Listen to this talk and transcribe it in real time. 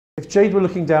Jade were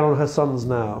looking down on her sons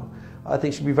now, I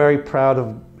think she'd be very proud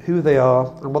of who they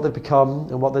are and what they've become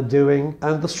and what they're doing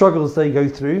and the struggles they go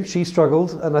through. She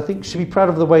struggled, and I think she'd be proud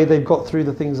of the way they've got through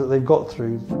the things that they've got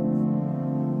through.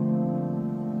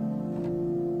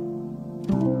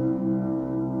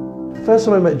 The first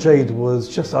time I met Jade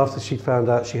was just after she found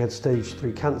out she had stage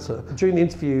 3 cancer. During the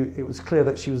interview, it was clear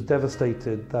that she was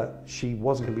devastated that she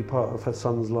wasn't going to be part of her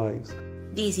son's lives.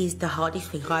 This is the hardest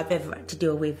thing I've ever had to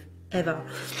deal with, ever.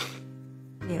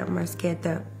 Yeah, I'm most scared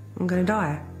that I'm going to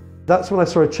die. That's when I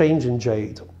saw a change in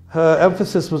Jade. Her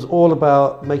emphasis was all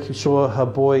about making sure her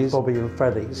boys, Bobby and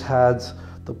Freddie, had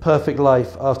the perfect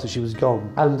life after she was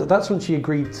gone. And that's when she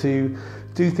agreed to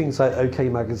do things like OK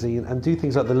Magazine and do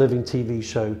things like the Living TV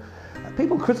show.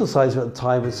 People criticised her at the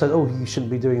time and said, oh, you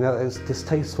shouldn't be doing that, it's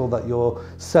distasteful that you're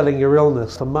selling your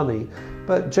illness for money.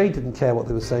 But Jade didn't care what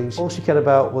they were saying. All she cared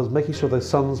about was making sure those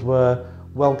sons were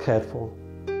well cared for.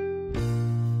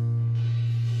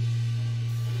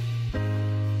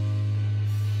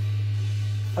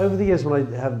 Over the years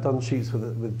when I have done shoots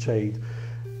with Jade,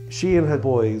 she and her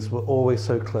boys were always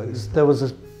so close. There was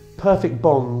a perfect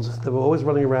bond. They were always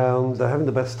running around, they're having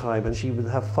the best time, and she would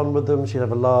have fun with them, she'd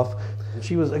have a laugh.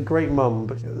 She was a great mum,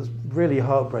 but it was really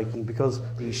heartbreaking because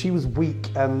she was weak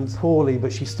and poorly,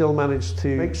 but she still managed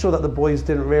to make sure that the boys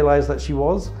didn't realise that she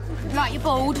was. Like you're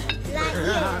bald. Like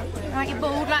you. Like you're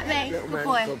bald, like me. Good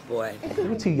boy. Good boy. They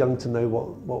were too young to know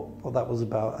what that was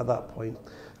about at that point.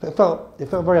 It felt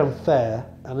very unfair,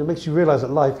 and it makes you realise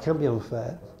that life can be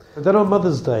unfair. And then on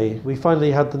Mother's Day, we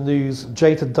finally had the news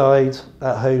Jade had died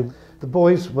at home. The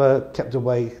boys were kept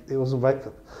away. It wasn't right.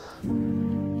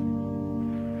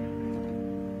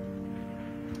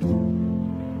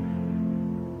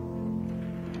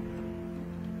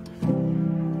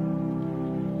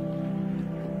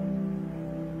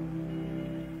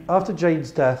 After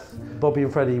Jade's death, Bobby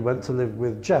and Freddie went to live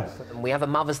with Jeff. We have a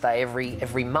Mother's Day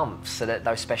every month so that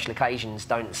those special occasions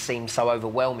don't seem so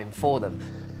overwhelming for them.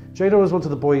 Jade always wanted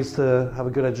the boys to have a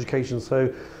good education,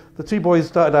 so the two boys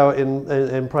started out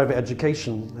in private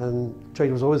education, and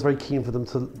Jade was always very keen for them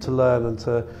to learn and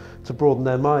to broaden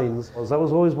their minds. That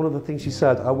was always one of the things she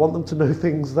said, I want them to know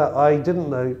things that I didn't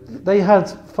know. They had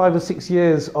 5 or 6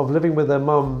 years of living with their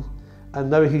mum and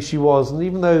know who she was, and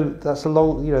even though that's a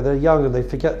long, they're young and they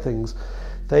forget things,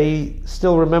 they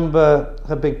still remember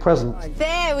her big present.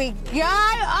 There we go!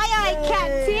 Aye aye,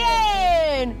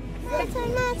 Captain!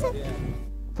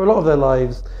 For a lot of their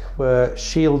lives were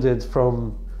shielded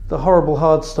from the horrible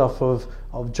hard stuff of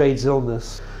Jade's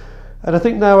illness. And I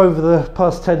think now over the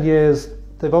past 10 years,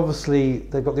 they've got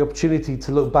the opportunity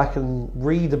to look back and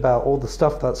read about all the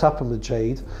stuff that's happened with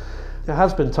Jade. It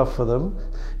has been tough for them.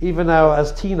 Even now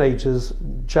as teenagers,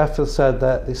 Jeff has said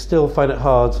that they still find it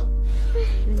hard.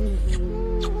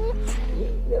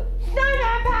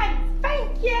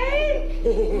 Thank you!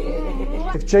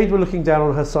 If Jade were looking down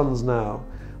on her sons now,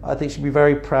 I think she'd be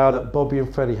very proud that Bobby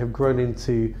and Freddie have grown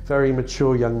into very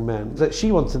mature young men that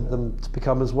she wanted them to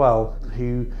become as well,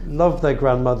 who love their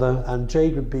grandmother, and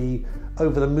Jade would be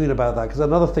over the moon about that, because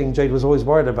another thing Jade was always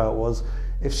worried about was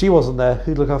if she wasn't there,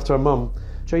 who'd look after her mum?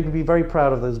 Jade would be very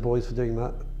proud of those boys for doing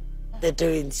that. They're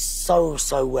doing so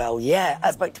well, yeah.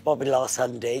 I spoke to Bobby last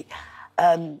Sunday.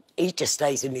 He just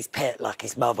stays in his pet like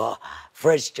his mother.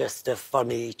 Fred's just a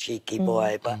funny, cheeky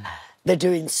boy, but they're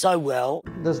doing so well.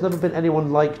 There's never been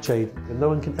anyone like Jade, and no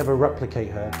one can ever replicate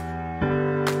her.